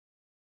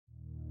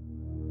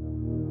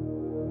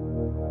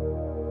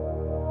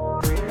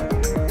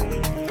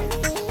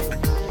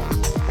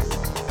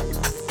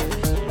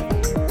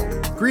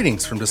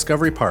Greetings from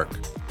Discovery Park,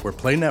 where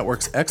Play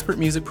Network's expert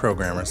music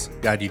programmers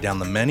guide you down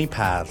the many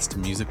paths to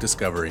music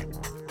discovery.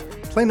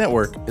 Play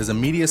Network is a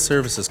media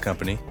services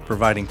company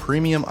providing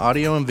premium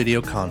audio and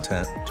video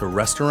content to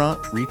restaurant,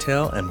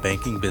 retail, and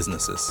banking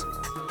businesses.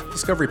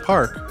 Discovery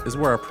Park is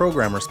where our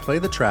programmers play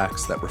the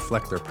tracks that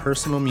reflect their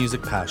personal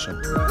music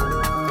passion.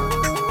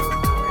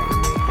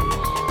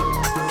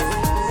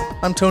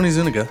 I'm Tony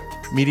Zuniga,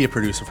 media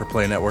producer for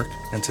Play Network,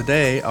 and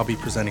today I'll be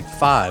presenting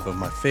 5 of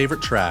my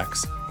favorite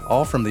tracks,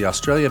 all from the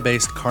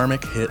Australia-based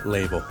Karmic Hit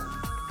label.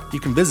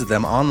 You can visit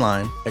them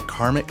online at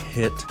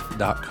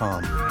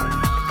karmichit.com.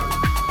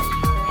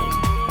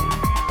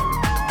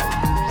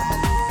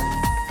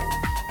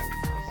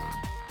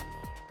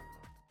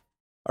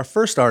 Our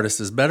first artist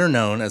is better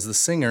known as the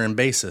singer and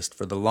bassist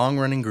for the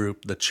long-running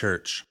group The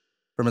Church.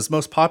 From his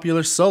most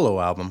popular solo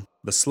album,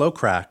 The Slow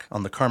Crack,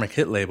 on the Karmic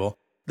Hit label,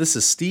 this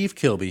is Steve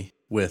Kilbey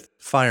with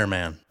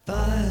Fireman.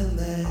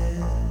 Fireman,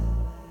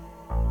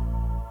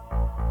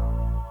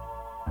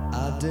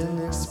 I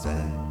didn't expect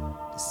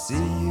to see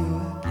you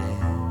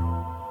again.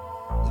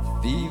 The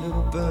fever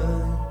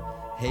burn,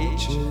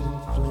 hatred and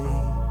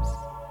flames.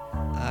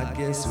 I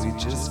guess we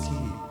just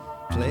keep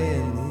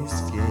playing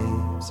these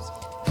games.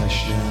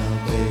 Hush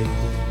now, baby,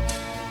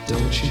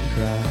 don't you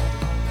cry.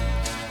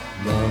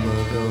 Mama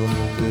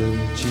gonna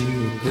build you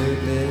a great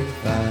big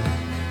fire.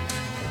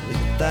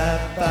 Let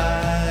that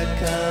fire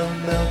come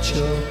melt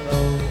your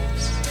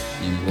bones.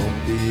 You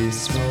won't be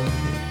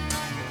smoking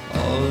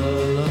all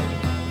alone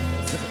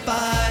as a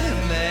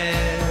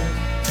fireman.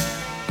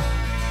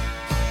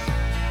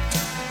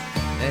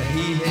 The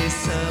heat haze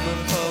summer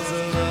falls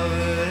all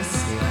over this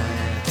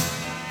land.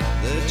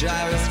 The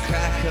drivers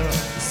crackle,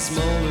 the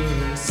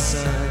smoldering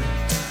sun.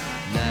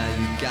 Now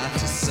you got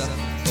to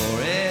suffer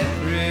for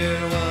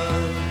everyone.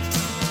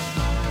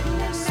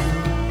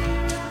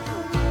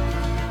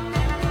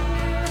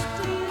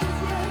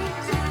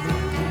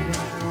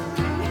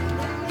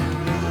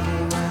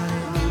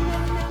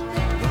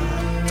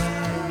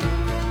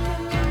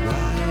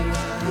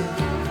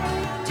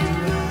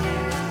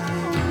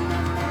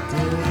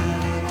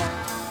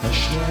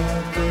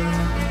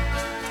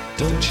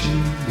 Don't you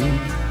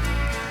move,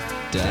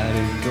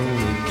 Daddy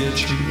gonna get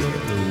you up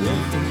away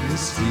from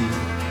this heat.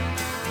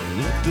 And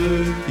if the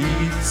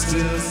heat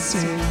still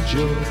sings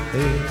your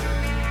head,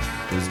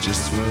 there's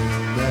just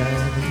one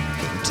man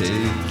can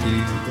take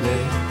you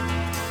there.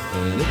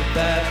 And if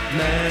that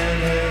man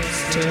has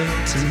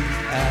turned to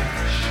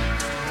ash,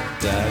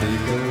 Daddy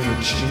gonna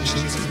change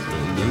it to a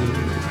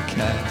little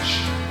cash.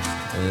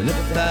 And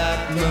if that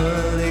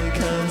money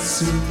can't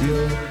soothe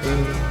your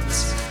hurts,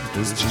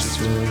 there's just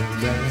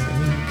one man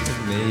who can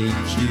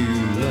make you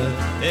learn.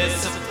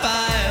 It's a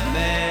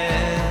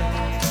fireman.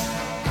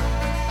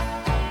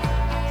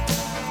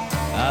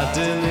 I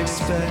didn't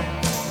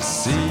expect to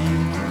see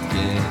you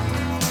again.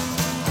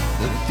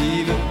 The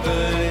fever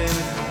burning,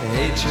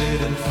 hatred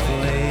and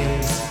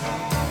flames.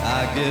 I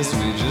guess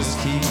we just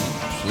keep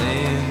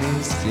playing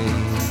these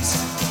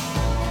games.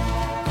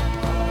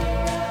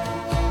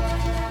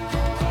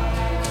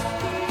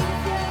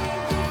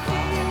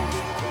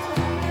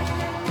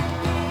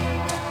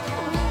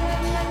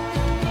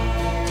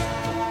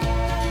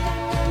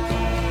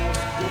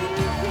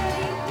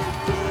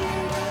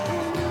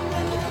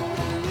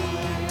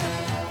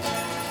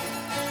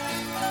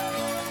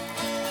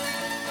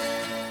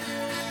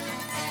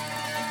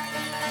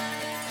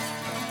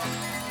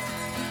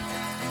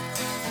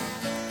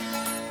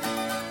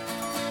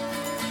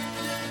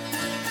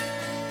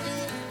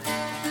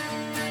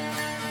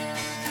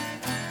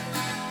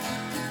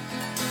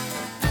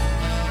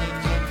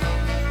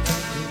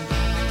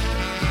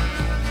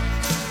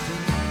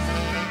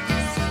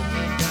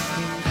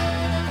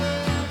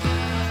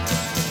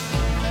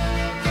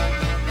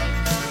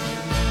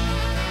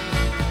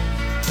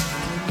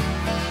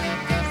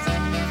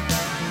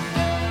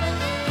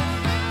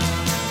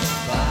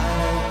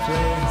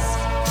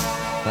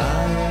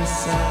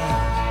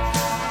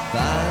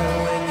 Fire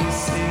when you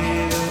see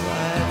the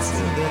lights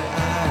of their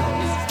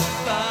eyes.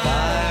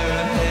 Fire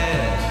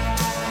ahead,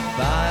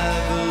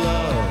 fire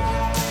below.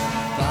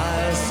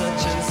 Fire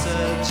such and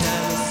such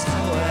and so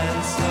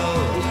and so.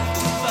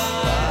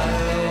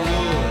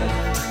 Firewood,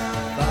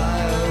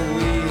 fire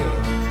wheel.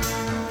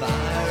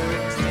 Fire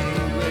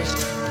extinguished,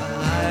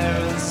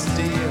 fire and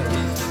steel.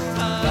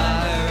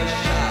 Fire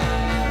shot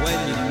when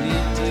you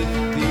need to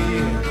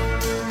feel.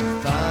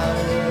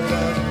 Fire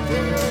up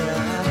for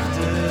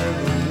after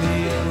the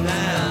meal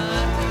now.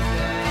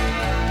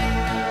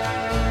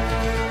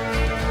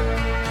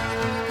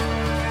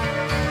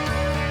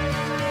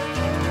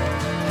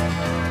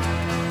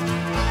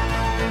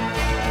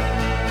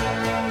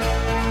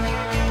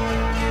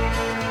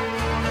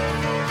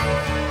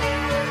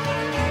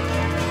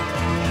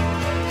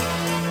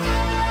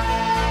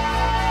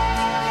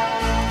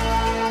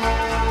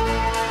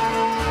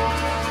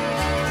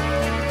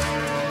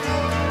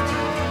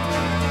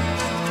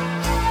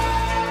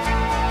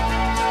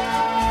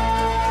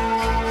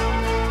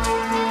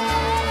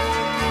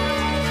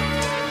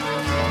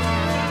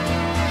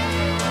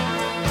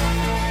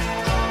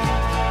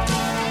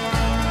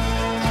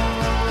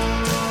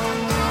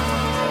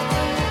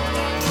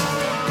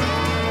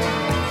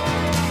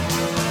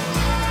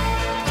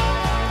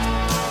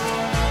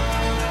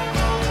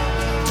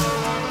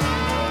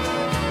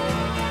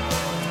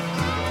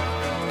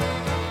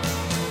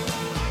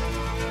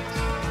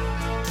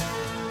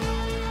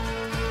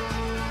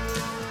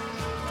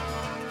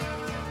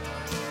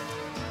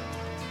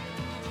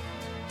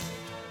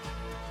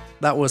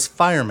 That was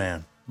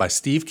Fireman by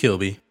Steve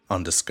Kilbey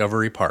on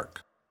Discovery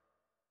Park.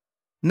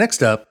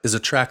 Next up is a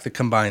track that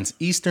combines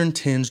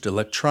Eastern-tinged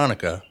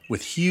electronica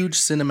with huge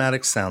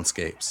cinematic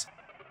soundscapes.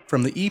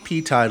 From the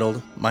EP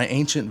titled My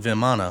Ancient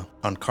Vimana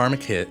on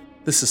Karmic Hit,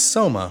 this is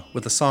Soma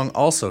with a song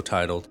also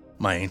titled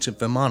My Ancient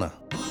Vimana.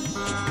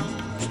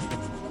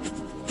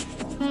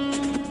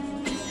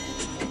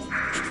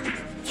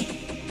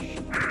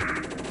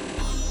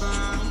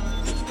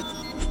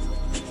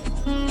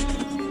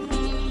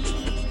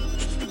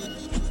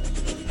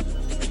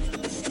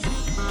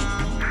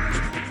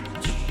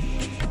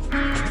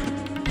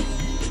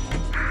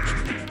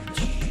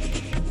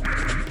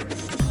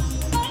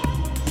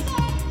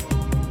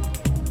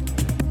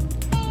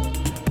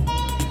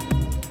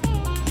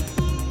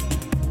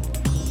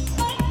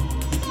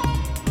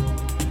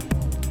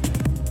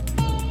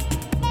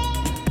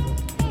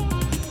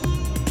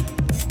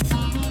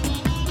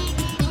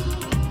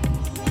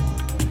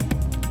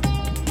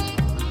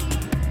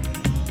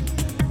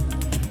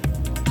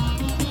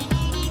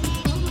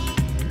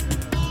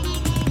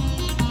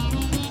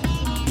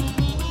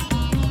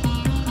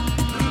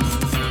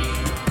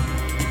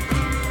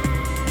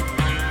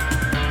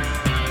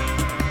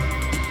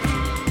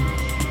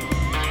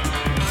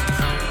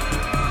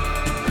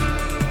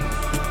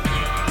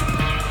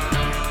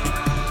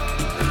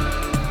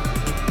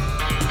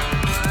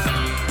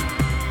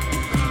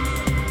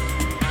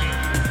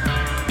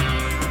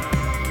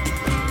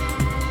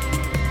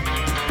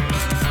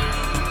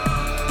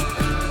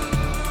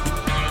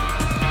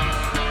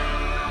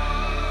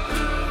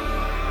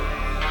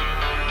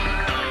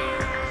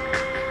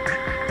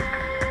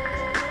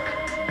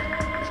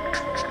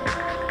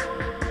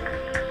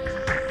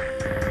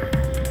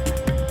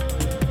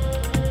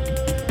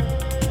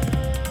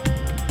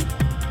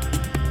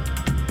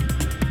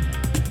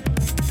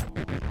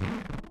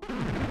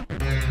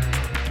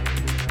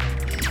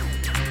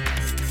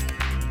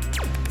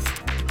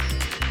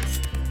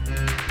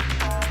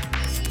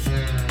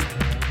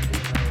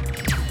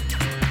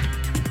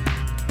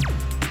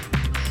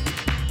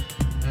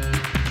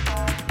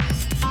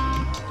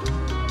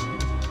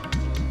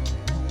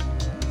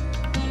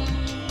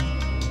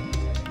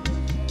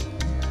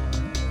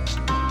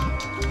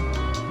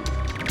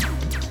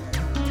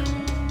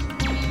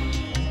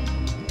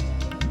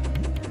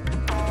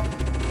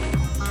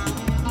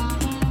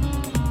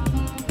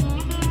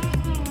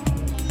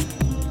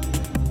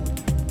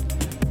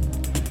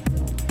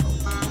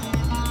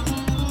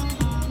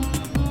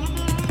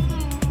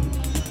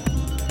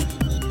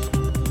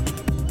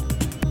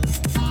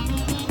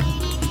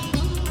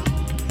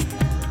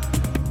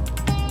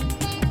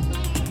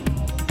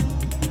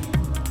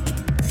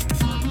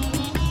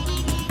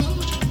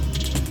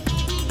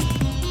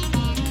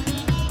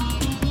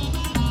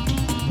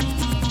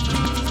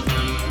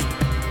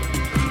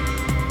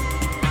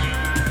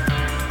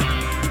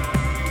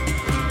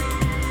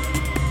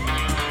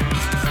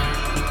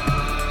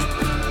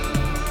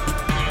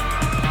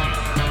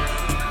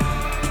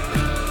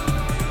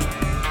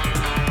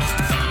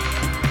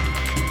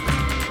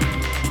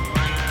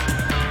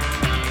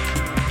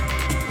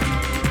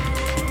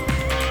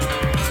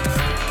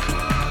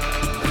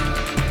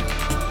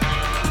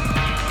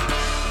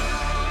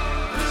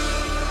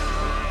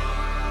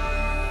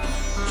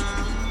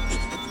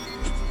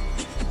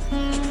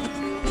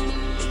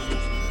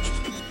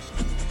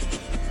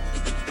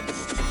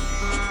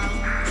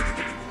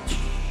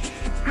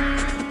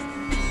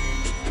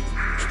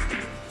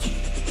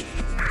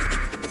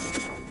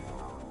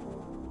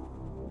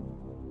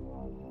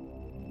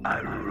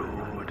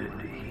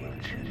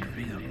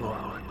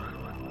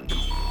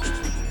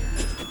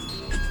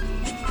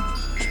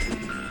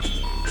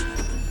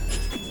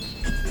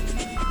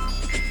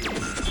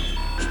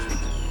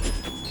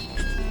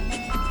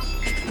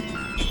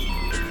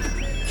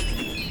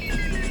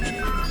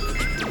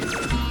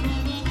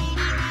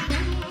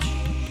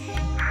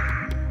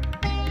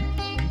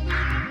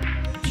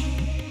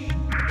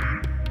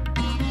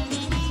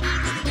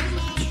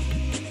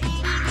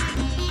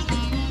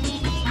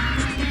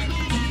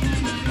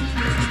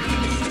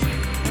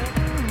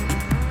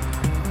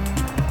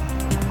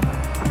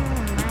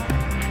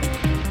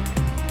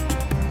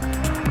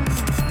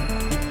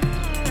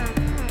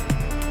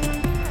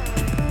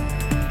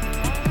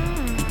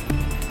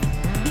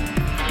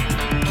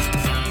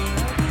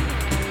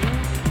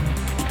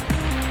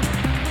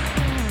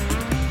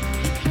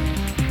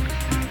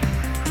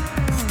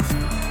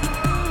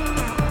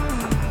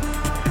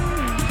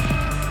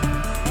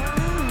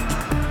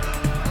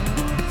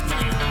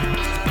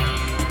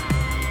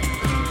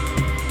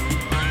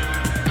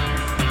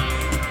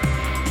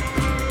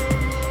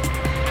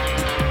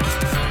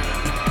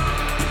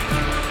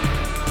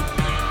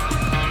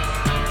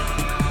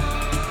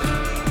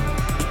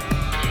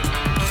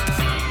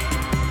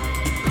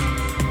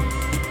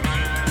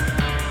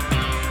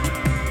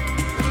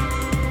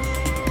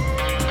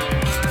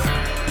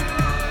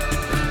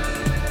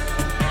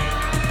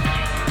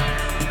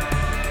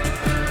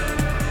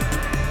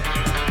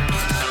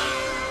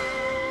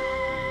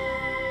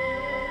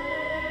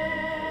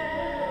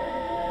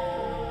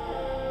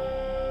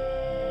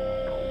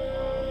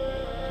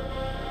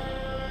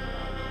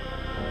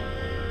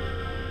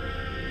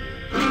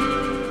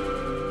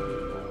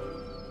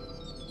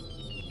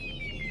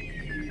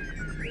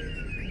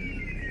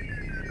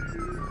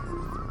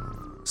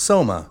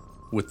 Soma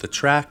with the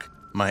track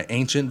My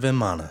Ancient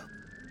Vimana.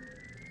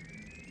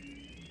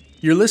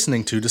 You're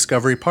listening to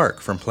Discovery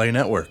Park from Play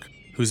Network,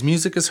 whose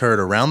music is heard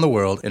around the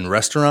world in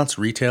restaurants,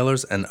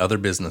 retailers, and other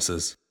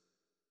businesses.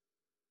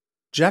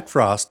 Jack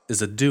Frost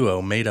is a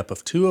duo made up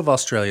of two of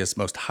Australia's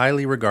most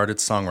highly regarded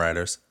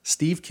songwriters,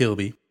 Steve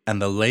Kilbey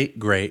and the late,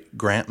 great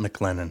Grant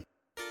McLennan.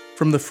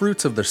 From the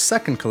fruits of their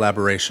second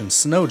collaboration,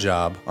 Snow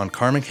Job, on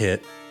Karmic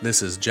Hit,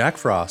 this is Jack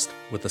Frost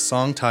with a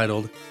song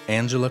titled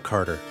Angela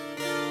Carter.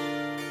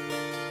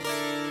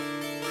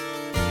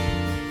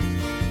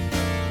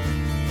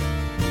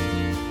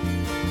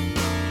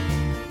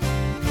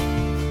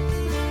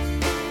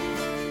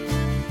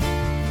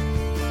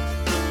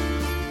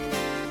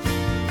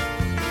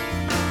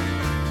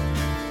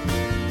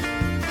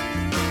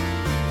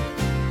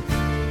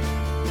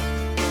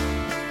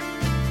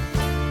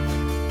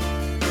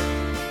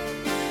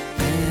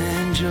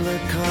 Angela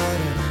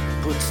Carter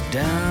puts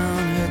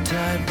down her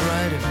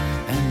typewriter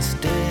and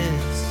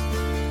stares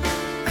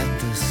at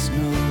the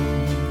snow.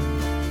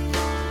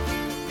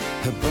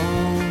 Her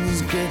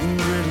bones getting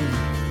brittle,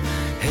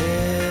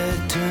 hair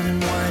turning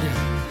whiter,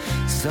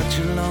 such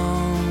a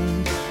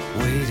long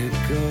way to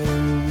go.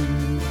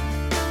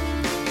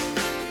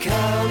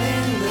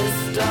 Counting the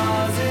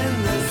stars in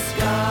the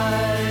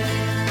sky,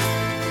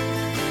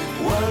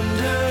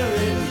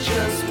 wondering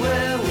just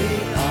where we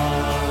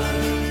are,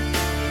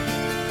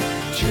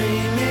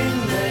 dreaming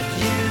that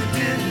you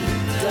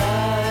didn't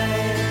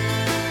die.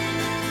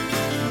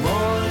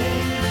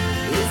 Morning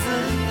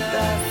isn't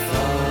that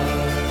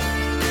far.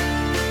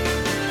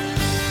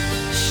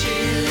 She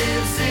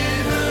lives in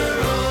her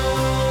own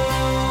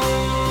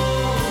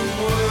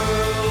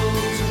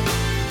world.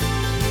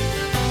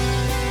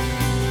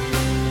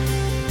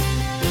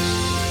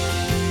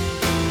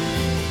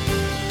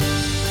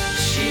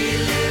 She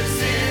lives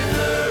in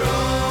her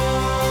own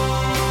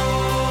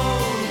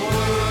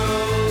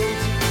world.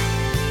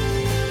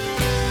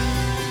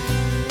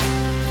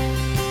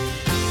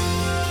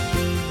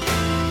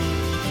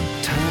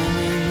 Time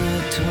in the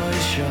toy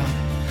shop,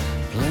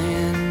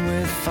 playing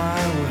with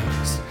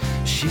fireworks.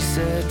 She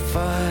set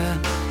fire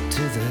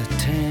to the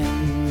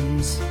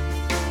Thames.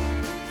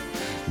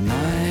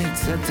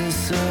 Nights at the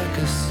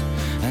circus,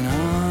 an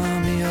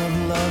army of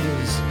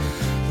lovers,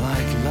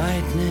 like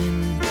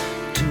lightning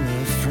to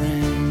her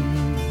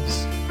friends.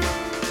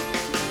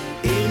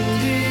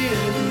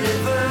 Indian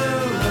River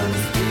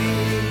runs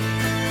deep,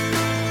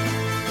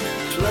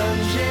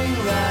 plunging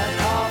right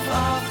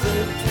off the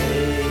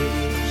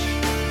page.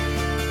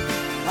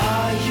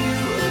 Are you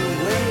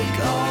awake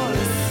or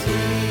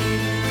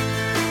asleep?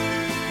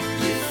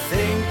 You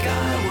think I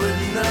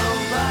would know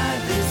by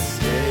this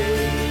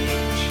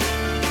stage.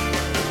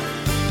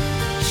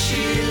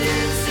 She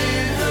lives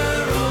in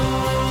her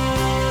own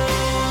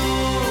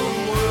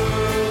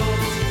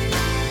world.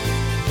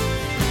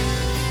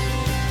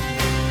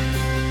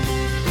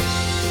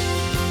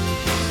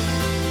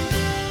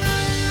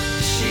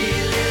 She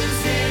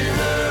lives in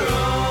her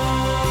own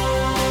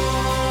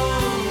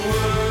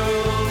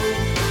world.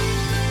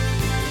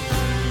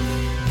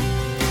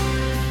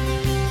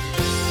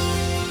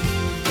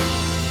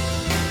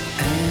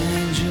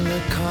 Angela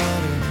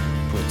Carter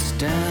puts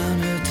down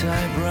her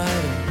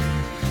typewriter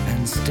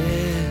and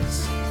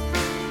stares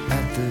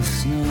at the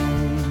snow.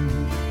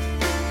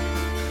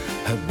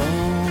 Her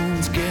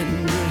bones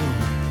getting brittle,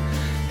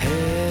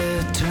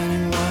 hair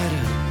turning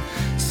whiter,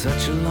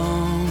 such a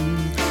long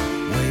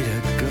way to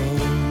go.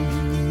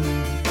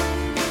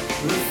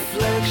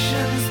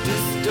 Reflections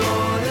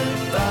distorted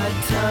by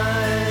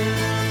time,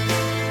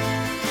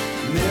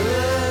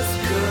 mirrors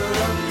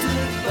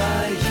corrupted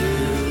by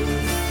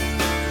youth.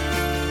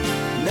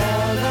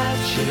 Now that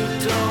you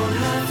don't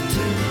have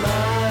to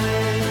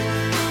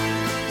mind,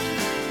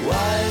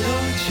 why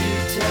don't you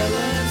tell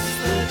us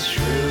the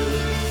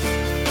truth?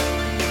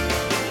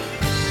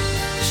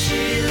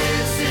 She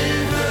lives in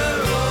her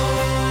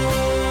own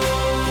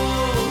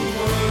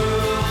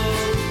world.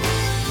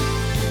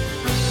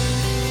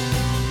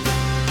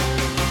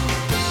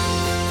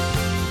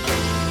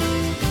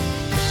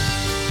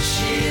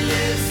 She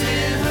lives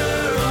in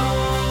her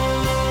own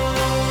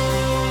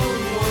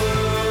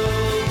world.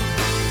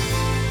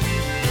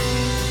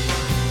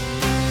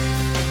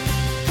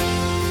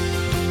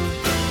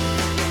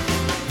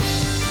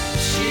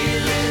 She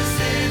lives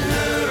in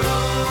her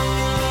own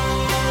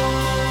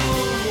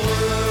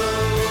world.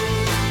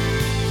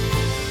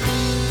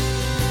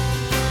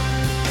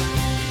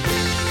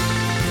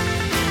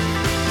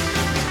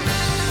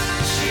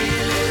 She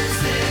lives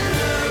in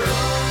her own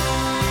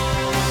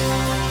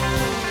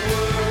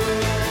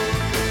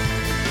world.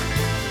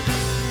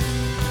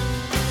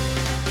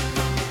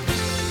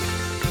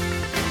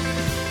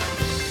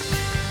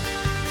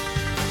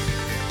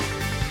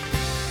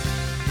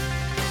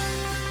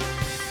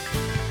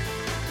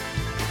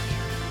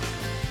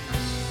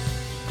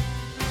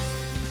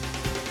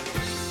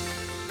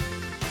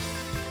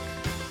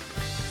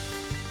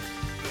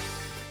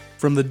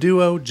 From the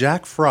duo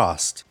Jack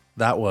Frost,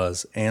 that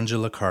was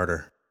Angela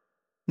Carter.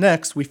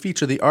 Next, we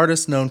feature the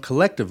artist known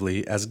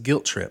collectively as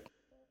Guilt Trip.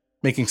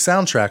 Making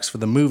soundtracks for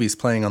the movies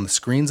playing on the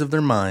screens of their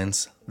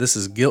minds, this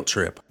is Guilt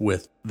Trip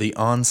with The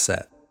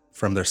Onset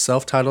from their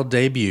self-titled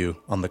debut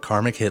on the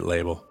Karmic Hit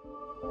label.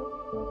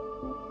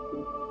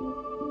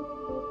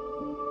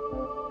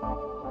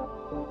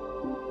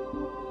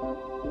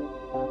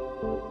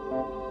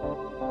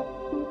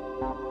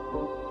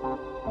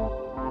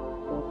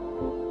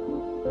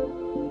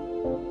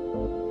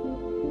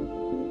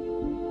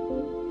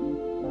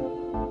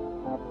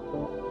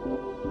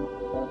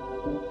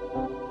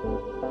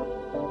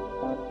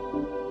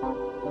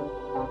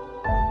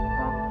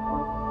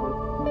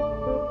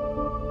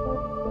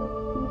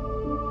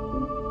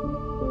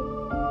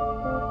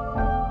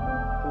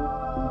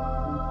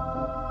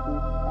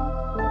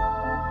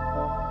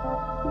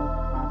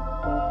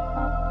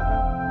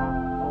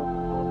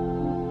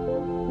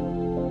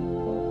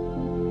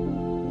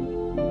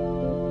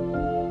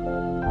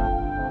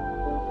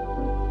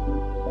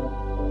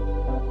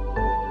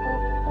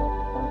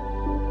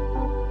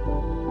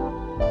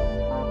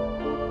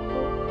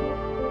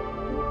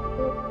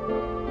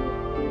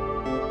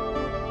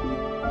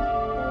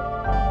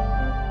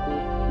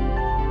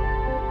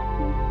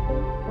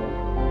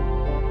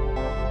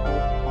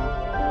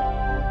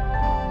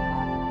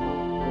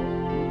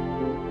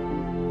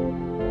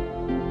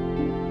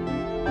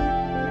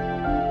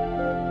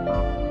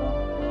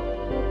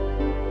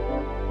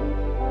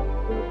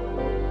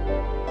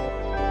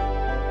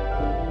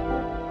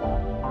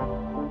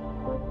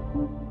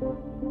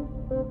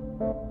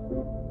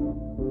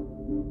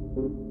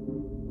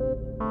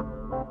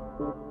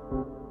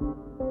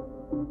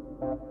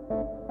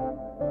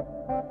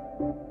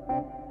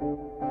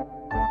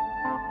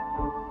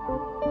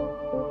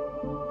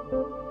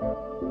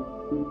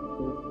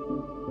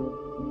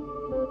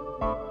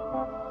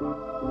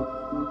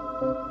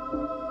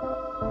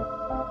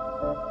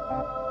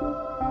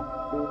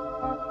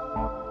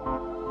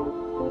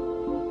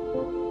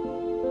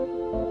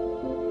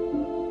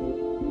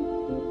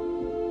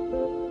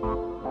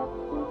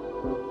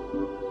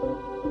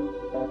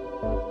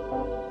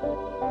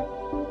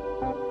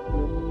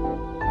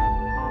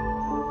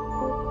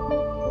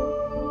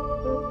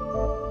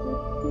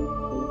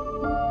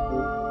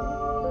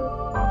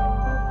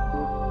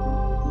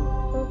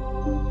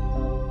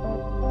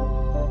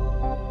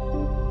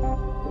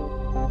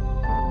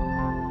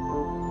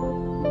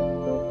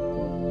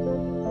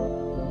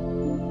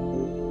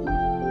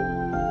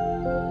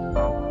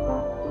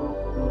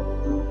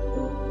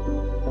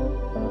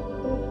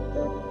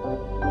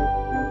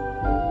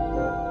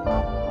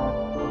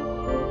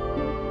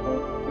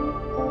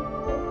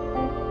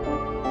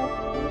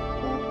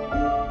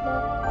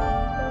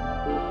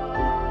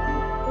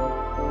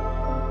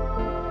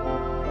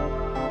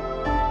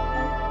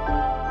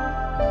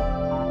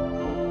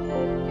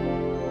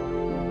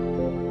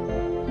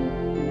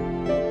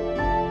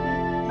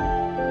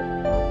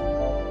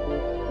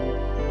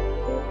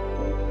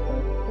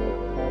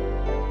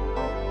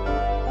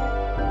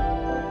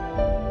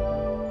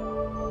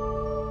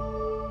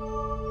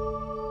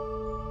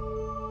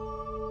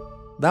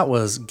 That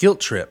was Guilt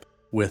Trip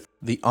with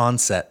The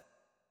Onset.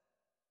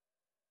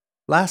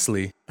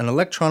 Lastly, an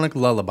electronic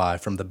lullaby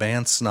from the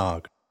band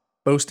Snog.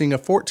 Boasting a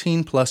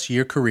 14-plus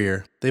year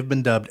career, they've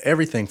been dubbed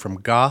everything from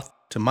goth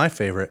to my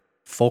favorite,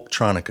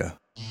 folktronica.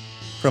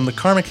 From the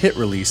Karmic Hit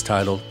release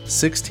titled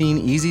 16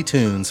 Easy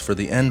Tunes for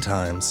the End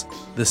Times,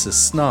 this is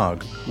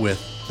Snog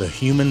with The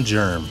Human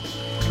Germ.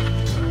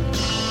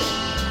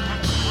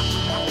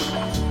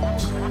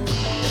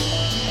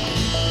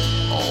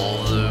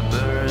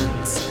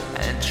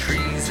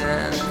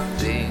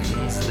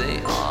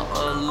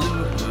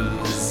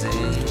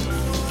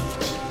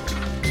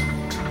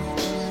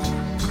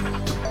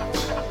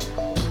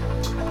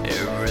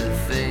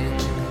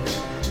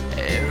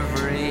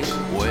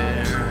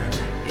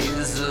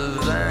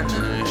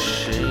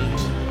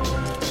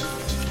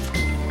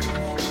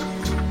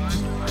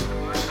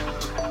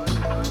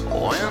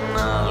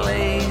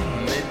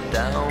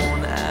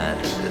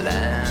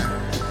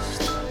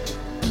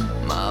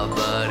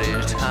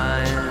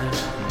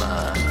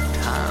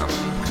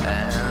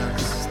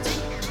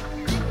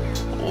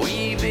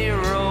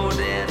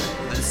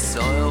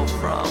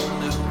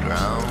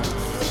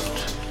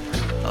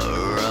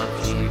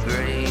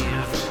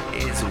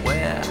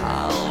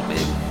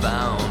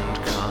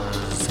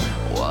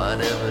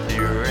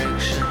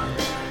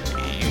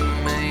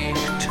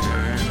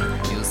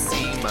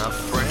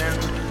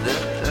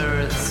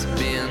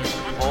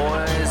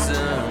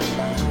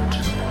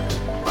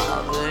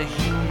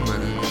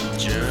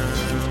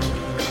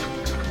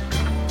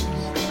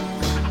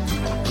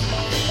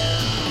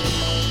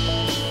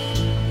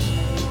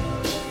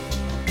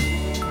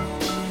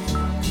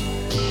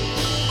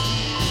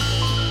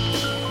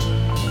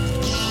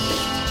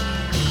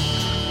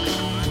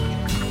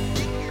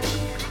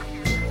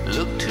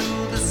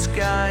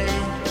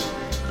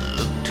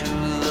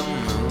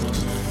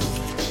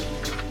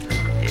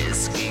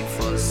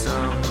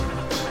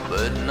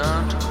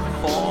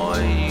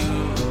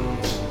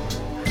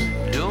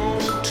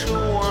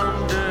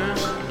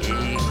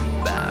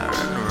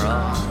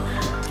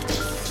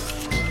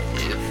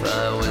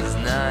 I was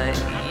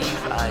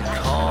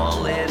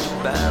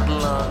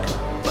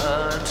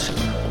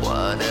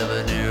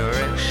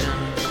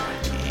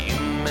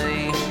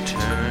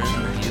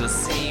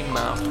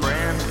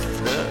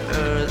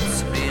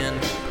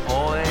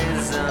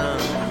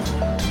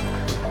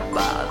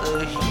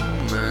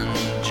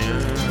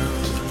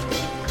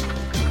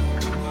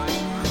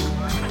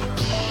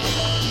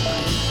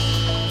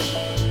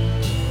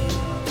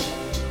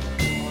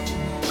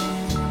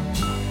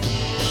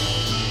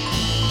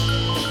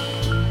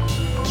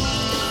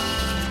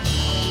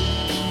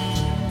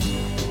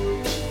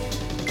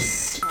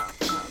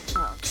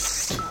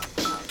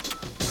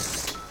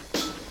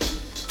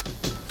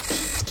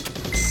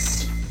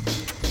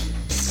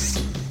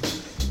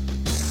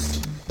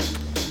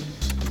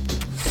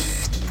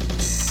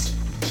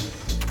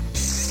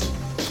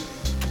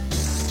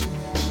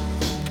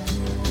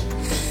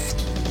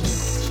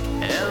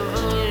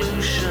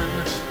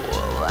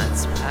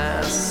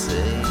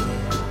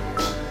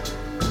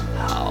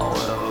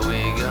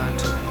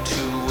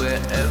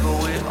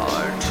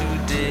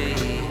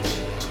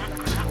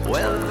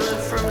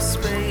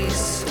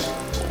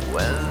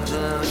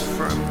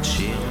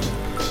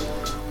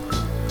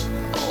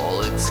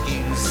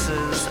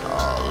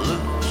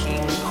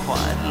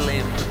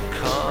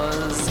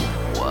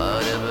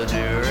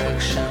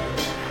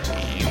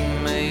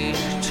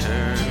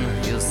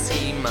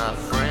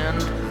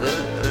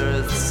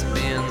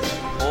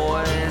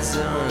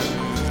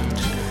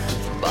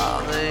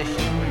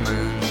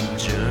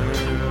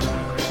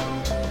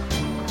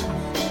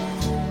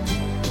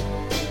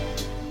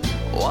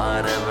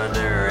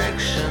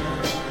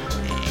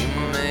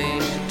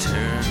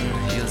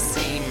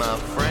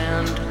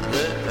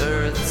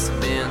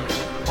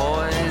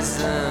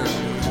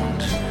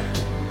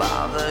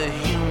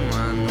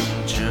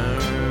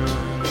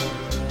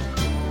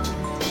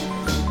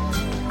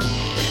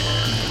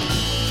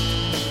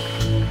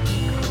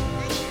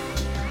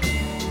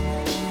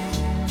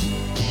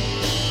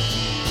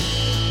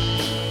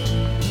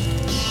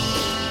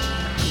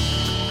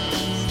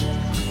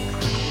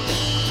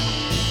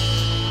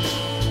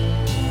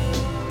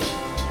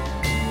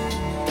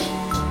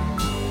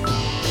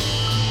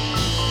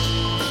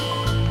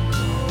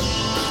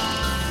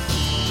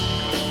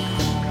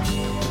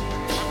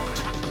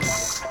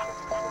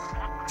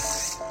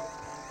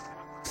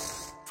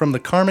From the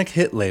Karmic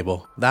Hit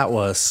label, that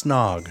was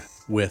Snog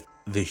with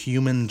The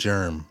Human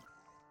Germ.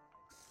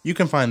 You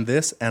can find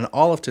this and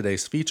all of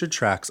today's featured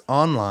tracks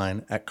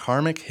online at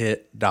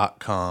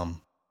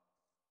karmichit.com.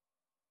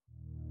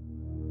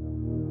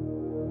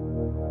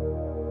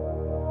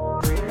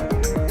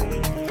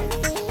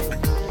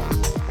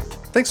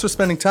 Thanks for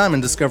spending time in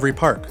Discovery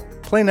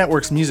Park, Play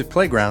Network's music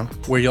playground,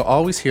 where you'll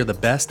always hear the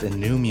best in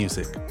new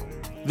music.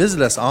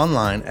 Visit us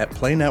online at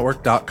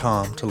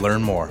playnetwork.com to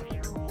learn more.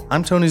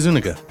 I'm Tony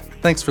Zuniga.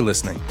 Thanks for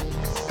listening.